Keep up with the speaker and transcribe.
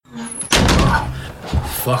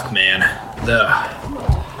Fuck, man.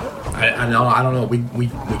 I don't know. We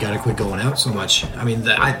gotta quit going out so much. I mean,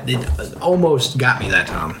 it almost got me that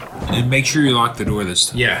time. And make sure you lock the door this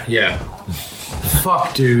time. Yeah.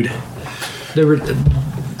 Fuck, dude. There were.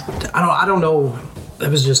 I don't know.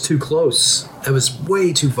 That was just too close. That was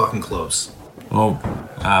way too fucking close. Well,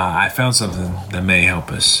 I found something that may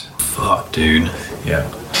help us. Fuck, dude. Yeah.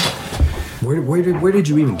 Where did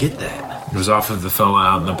you even get that? It was off of the fella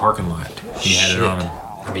out in the parking lot. He had it on him.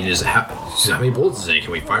 I mean, how many bullets is it?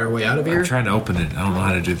 Can we fire our way out of here? I'm trying to open it. I don't know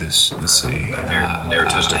how to do this. Let's see. I've never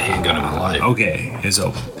touched a handgun in my life. Okay, it's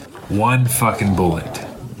open. One fucking bullet.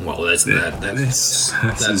 Well, that's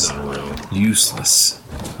unreal. Useless.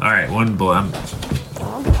 All right, one bullet.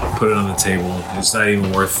 Put it on the table. It's not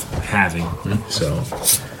even worth having. So.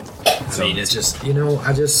 I mean, it's just, I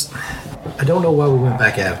don't know why we went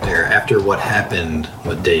back out there after what happened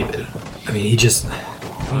with David. I mean,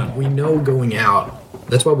 we know going out.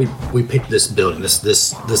 That's why we picked this building,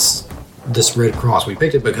 this Red Cross. We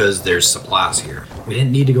picked it because there's supplies here. We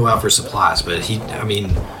didn't need to go out for supplies, but he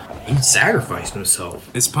sacrificed himself.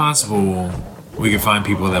 It's possible we can find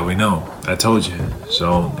people that we know. I told you.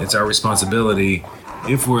 So it's our responsibility,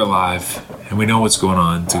 if we're alive and we know what's going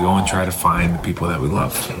on, to go and try to find the people that we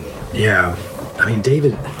love. Yeah. I mean,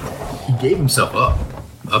 David, he gave himself up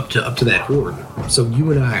to that horde, so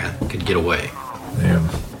you and I could get away. Yeah.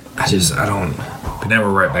 I don't. But now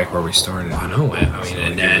we're right back where we started. I know, man. I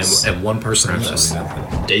mean, and one person less.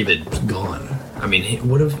 David's gone. I mean,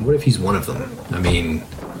 what if he's one of them? I mean,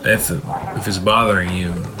 if it's bothering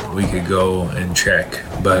you, we could go and check,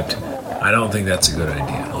 but I don't think that's a good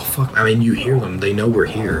idea. Oh fuck! I mean, you hear them; they know we're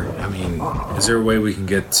here. I mean, is there a way we can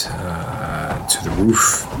get to the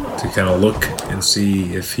roof to kind of look and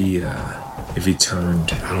see if he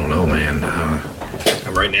turned? I don't know, man.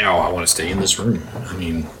 Right now, I want to stay in this room. I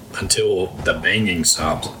mean, until the banging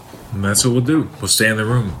stops. And that's what we'll do. We'll stay in the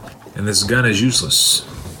room, and this gun is useless,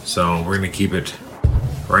 so we're gonna keep it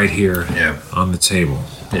right here on the table.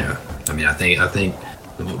 Yeah. I mean, I think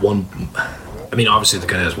one. I mean, obviously the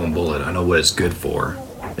gun has one bullet. I know what it's good for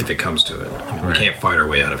if it comes to it. I mean, we can't fight our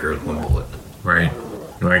way out of here with one bullet. Right.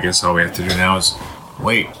 Well, I guess all we have to do now is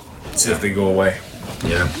wait, see if they go away.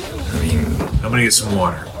 Yeah. I mean, I'm gonna get some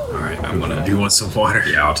water. All right. Do you want some water?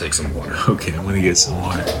 Yeah, I'll take some water. Okay, I'm gonna get some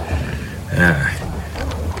water.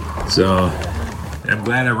 So, I'm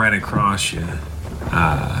glad I ran across you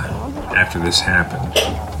after this happened.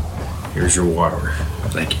 Here's your water.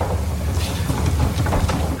 Thank you.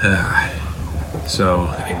 So,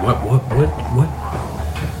 I mean,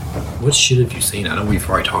 what shit have you seen? I know we've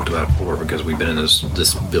probably talked about it before because we've been in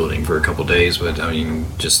this building for a couple days, but I mean,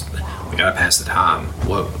 just we gotta pass the time.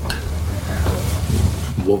 What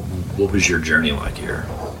was your journey like here?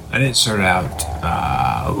 I didn't start out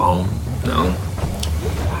alone. No.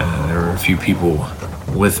 There were a few people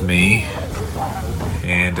with me,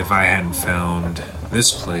 and if I hadn't found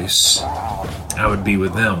this place, I would be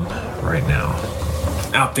with them right now.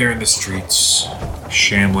 Out there in the streets,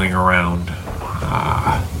 shambling around,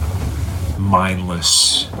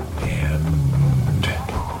 mindless and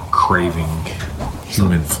craving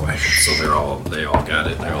human flesh. So they all got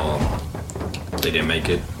it. They didn't make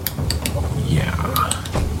it. Yeah.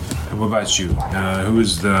 And what about you?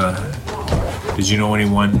 Did you know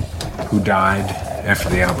anyone who died after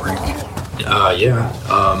the outbreak? Yeah.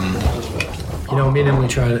 Me and Emily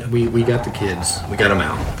tried. We got the kids. We got them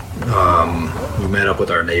out. We met up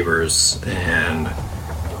with our neighbors, and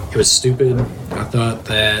it was stupid. I thought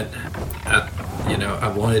that, I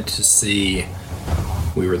wanted to see.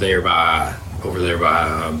 We were over there by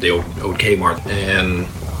the old Kmart, and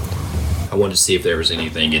I wanted to see if there was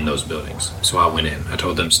anything in those buildings. So I went in. I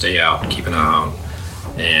told them stay out, keep an eye out,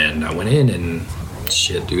 and I went in, and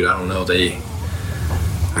shit, dude, I don't know. I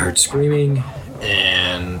heard screaming,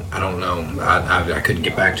 and I don't know. I couldn't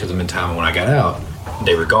get back to them in time. When I got out,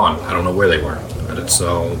 they were gone. I don't know where they were.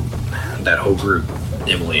 So that whole group,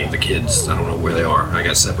 Emily, the kids, I don't know where they are. I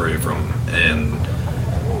got separated from them, and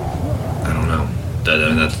I don't know. That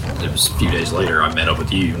it was a few days later, I met up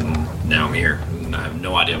with you, and now I'm here, and I have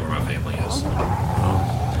no idea where my family is.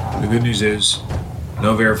 Well, the good news is,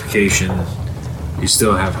 no verification. You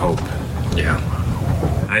still have hope. Yeah.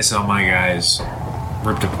 I saw my guys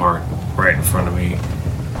ripped apart right in front of me.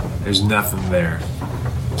 There's nothing there.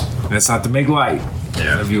 That's not to make light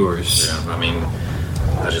of yours. Yeah, I mean,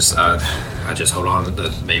 I just hold on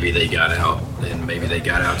that maybe they got out, and maybe they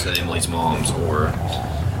got out to Emily's mom's or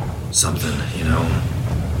something,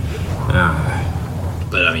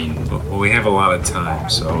 But I mean, well, we have a lot of time,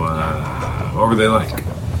 so what were they like?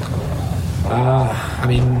 I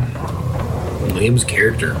mean, Liam's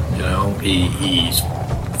character, he's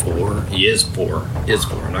 4. He is 4. He is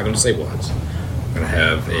 4. I'm not going to say was. I'm going to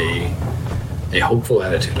have a hopeful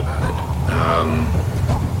attitude about it.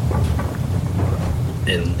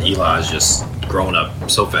 And Eli's just grown up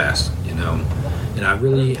so fast, you know. And I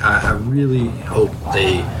really hope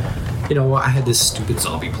they, you know, I had this stupid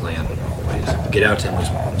zombie plan always. Get out to Emily's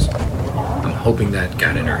mom's. I'm hoping that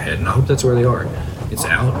got in her head, and I hope that's where they are. It's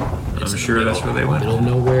out. I'm sure that's where they went. Middle of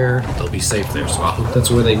nowhere. They'll be safe there, so I hope that's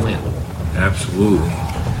where they went. Absolutely.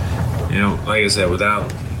 You know, like I said,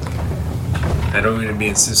 without, I don't mean to be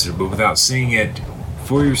insensitive, but without seeing it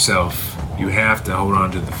for yourself, you have to hold on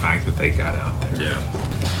to the fact that they got out there. Yeah.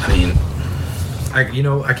 I mean, I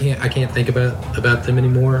can't think about them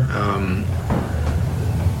anymore.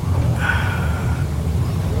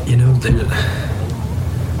 You know,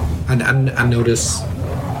 I noticed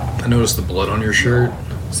the blood on your shirt.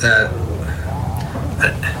 Is that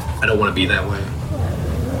I don't want to be that way.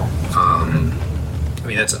 I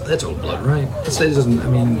mean, that's old blood, right? It doesn't. I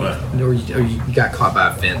mean, or you got caught by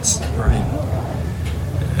a fence, right?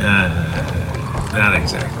 Not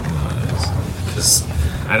exactly. Because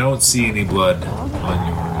I don't see any blood on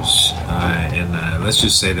yours, and let's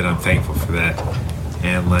just say that I'm thankful for that,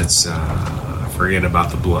 and let's forget about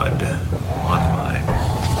the blood on mine.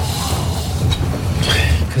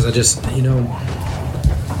 Because I just, you know,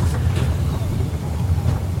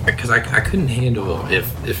 because I couldn't handle if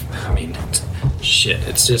I mean, shit,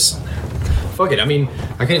 it's just, fuck it. I mean,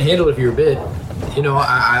 I couldn't handle it if you were bit. You know,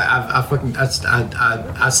 I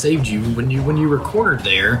saved you when you were cornered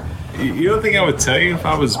there. You don't think I would tell you if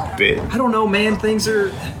I was bit? I don't know, man. Things are,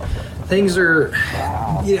 you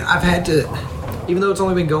know, I've had to, even though it's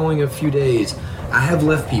only been going a few days, I have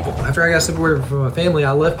left people. After I got separated from my family,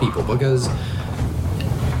 I left people because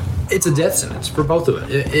it's a death sentence for both of us.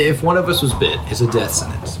 If one of us was bit, it's a death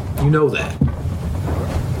sentence. You know that.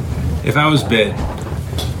 If I was bit,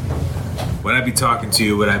 would I be talking to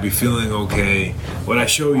you? Would I be feeling okay? Would I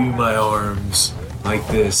show you my arms like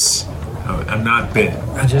this? I'm not bit.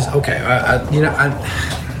 I just, okay. You know,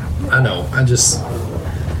 I know. I'm just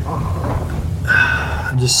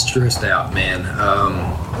stressed out, man.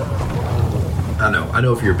 I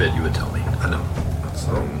know if you're bit, you would tell me. I know.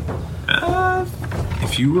 So,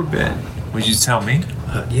 if you were bit, would you tell me?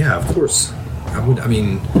 Yeah, of course. I would. I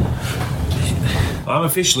mean, well, I'm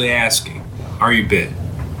officially asking, are you bit?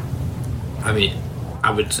 I mean,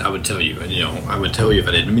 I would tell you. You know, I would tell you if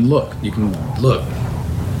I didn't. I mean, look. You can look.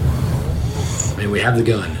 I mean, we have the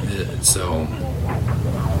gun, so.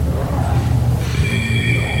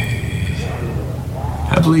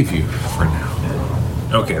 I believe you for now.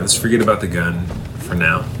 Okay, let's forget about the gun for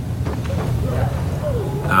now.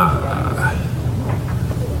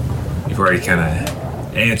 You've already kind of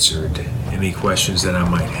answered any questions that I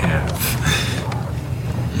might have.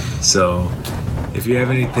 So, if you have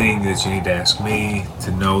anything that you need to ask me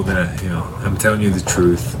to know that, you know, I'm telling you the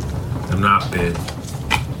truth, I'm not bit.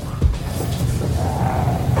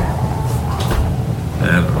 I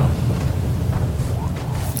don't know.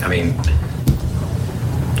 I mean,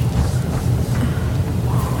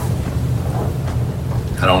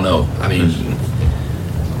 I don't know. I mean,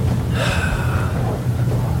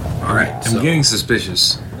 all right. I'm getting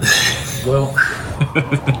suspicious. Well, I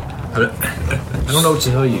don't know what to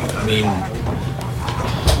tell you. I mean,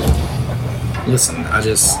 listen, I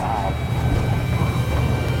just.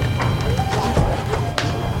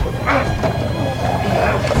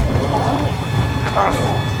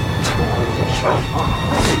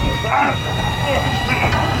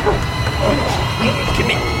 Give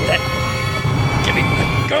me that. Give me the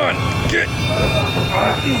gun. Get.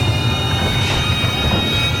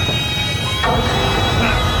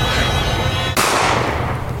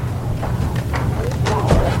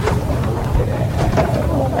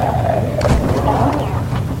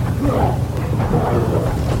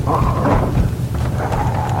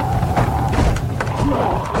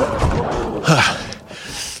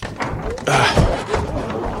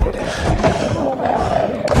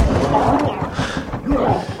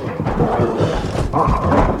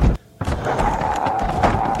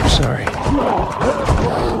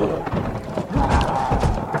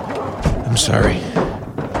 I'm sorry.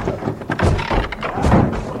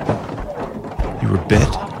 You were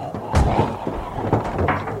bit?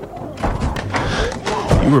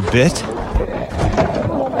 You were bit?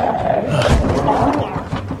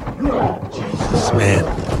 Jesus, man.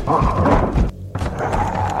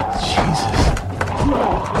 Jesus.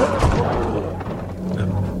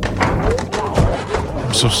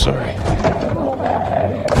 I'm so sorry.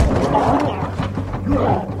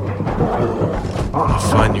 I'll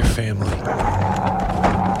find your family. I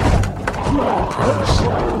promise.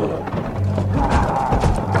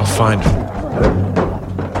 find him.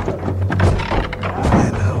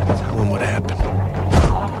 And I'll tell him what happened.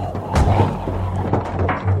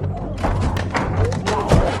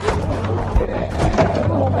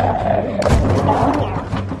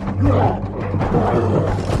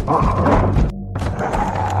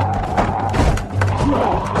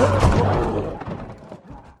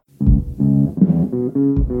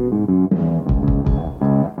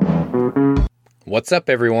 What's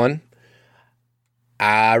up, everyone?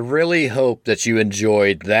 I really hope that you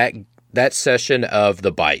enjoyed that session of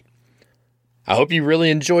The Bite. I hope you really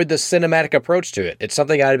enjoyed the cinematic approach to it. It's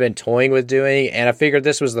something I'd been toying with doing, and I figured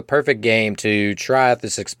this was the perfect game to try out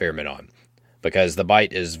this experiment on. Because The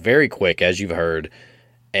Bite is very quick, as you've heard,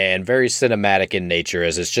 and very cinematic in nature,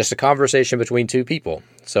 as it's just a conversation between two people.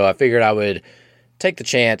 So I figured I would take the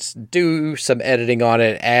chance, do some editing on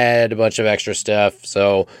it, add a bunch of extra stuff.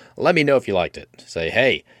 So let me know if you liked it. Say,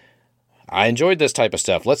 hey, I enjoyed this type of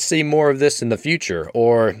stuff. Let's see more of this in the future.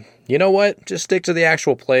 Or, you know what? Just stick to the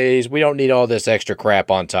actual plays. We don't need all this extra crap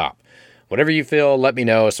on top. Whatever you feel, let me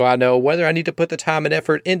know so I know whether I need to put the time and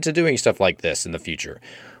effort into doing stuff like this in the future.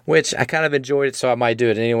 Which I kind of enjoyed it, so I might do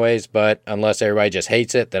it anyways. But unless everybody just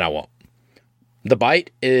hates it, then I won't. The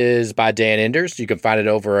Bite is by Dan Enders. You can find it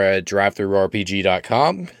over at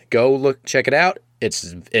drivethrurpg.com. Go look, check it out.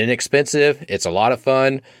 It's inexpensive. It's a lot of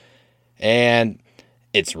fun. And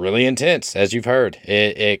it's really intense, as you've heard.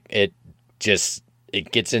 It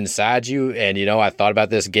gets inside you. And, I thought about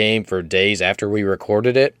this game for days after we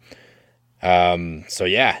recorded it. So,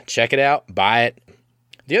 yeah, check it out. Buy it.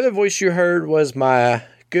 The other voice you heard was my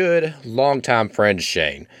good longtime friend,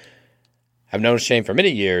 Shane. I've known Shane for many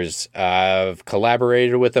years. I've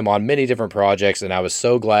collaborated with him on many different projects, and I was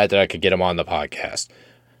so glad that I could get him on the podcast.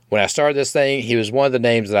 When I started this thing, he was one of the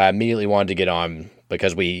names that I immediately wanted to get on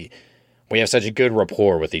because we have such a good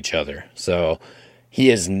rapport with each other. So he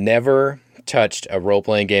has never touched a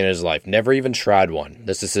role-playing game in his life, never even tried one.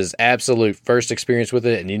 This is his absolute first experience with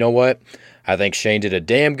it, and you know what? I think Shane did a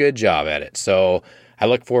damn good job at it. So I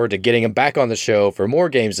look forward to getting him back on the show for more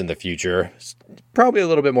games in the future. Probably a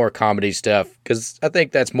little bit more comedy stuff, because I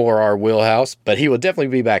think that's more our wheelhouse, but he will definitely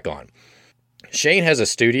be back on. Shane has a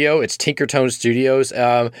studio. It's Tinkertone Studios.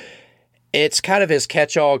 It's kind of his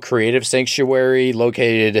catch-all creative sanctuary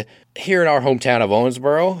located here in our hometown of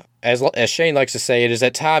Owensboro. As Shane likes to say, it is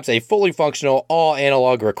at times a fully functional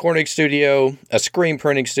all-analog recording studio, a screen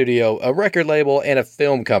printing studio, a record label, and a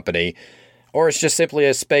film company. Or it's just simply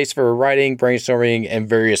a space for writing, brainstorming, and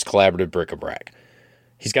various collaborative bric-a-brac.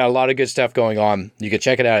 He's got a lot of good stuff going on. You can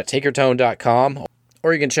check it out at tinkertone.com,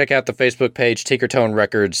 or you can check out the Facebook page Tinkertone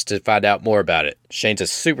Records to find out more about it. Shane's a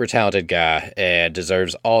super talented guy and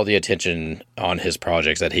deserves all the attention on his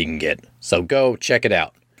projects that he can get. So go check it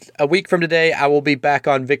out. A week from today, I will be back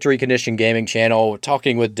on Victory Condition Gaming Channel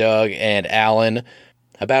talking with Doug and Alan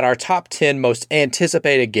about our top 10 most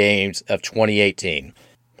anticipated games of 2018.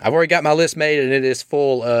 I've already got my list made, and it is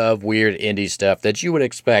full of weird indie stuff that you would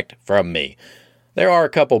expect from me. There are a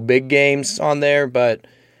couple big games on there, but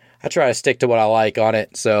I try to stick to what I like on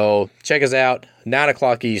it. So check us out, 9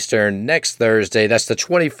 o'clock Eastern, next Thursday. That's the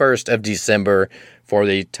 21st of December for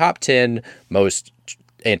the top 10 most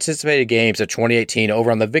anticipated games of 2018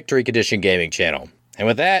 over on the Victory Condition Gaming channel. And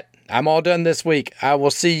with that, I'm all done this week. I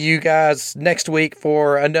will see you guys next week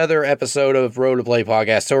for another episode of Row to Play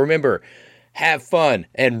Podcast. So remember, have fun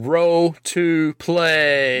and row to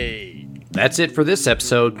play. That's it for this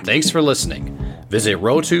episode. Thanks for listening. Visit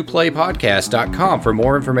roll2playpodcast.com for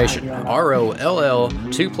more information.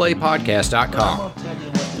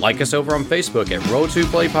 ROLL2playpodcast.com. Like us over on Facebook at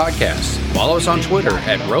Row2Play Podcast. Follow us on Twitter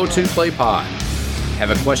at Row2PlayPod.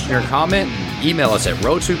 Have a question or comment? Email us at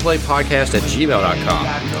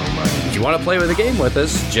row2playpodcast@gmail.com. If you want to play with a game with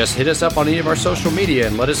us, just hit us up on any of our social media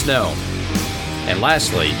and let us know. And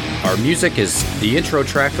lastly, our music is the intro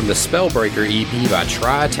track from the Spellbreaker EP by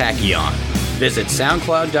Tritachyon. Visit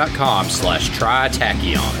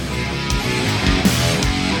soundcloud.com/Tritachyon.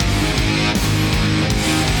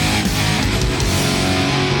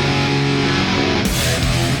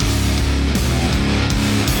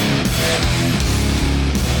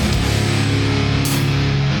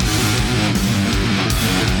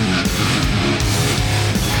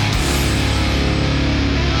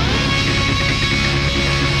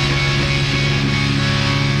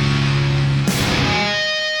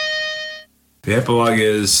 The epilogue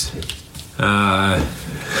is,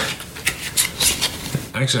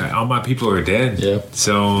 actually, all my people are dead. Yeah.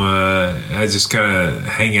 So I just kind of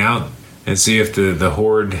hang out and see if the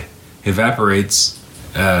horde evaporates.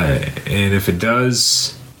 And if it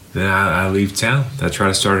does, then I leave town. I try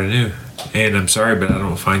to start anew. And I'm sorry, but I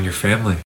don't find your family.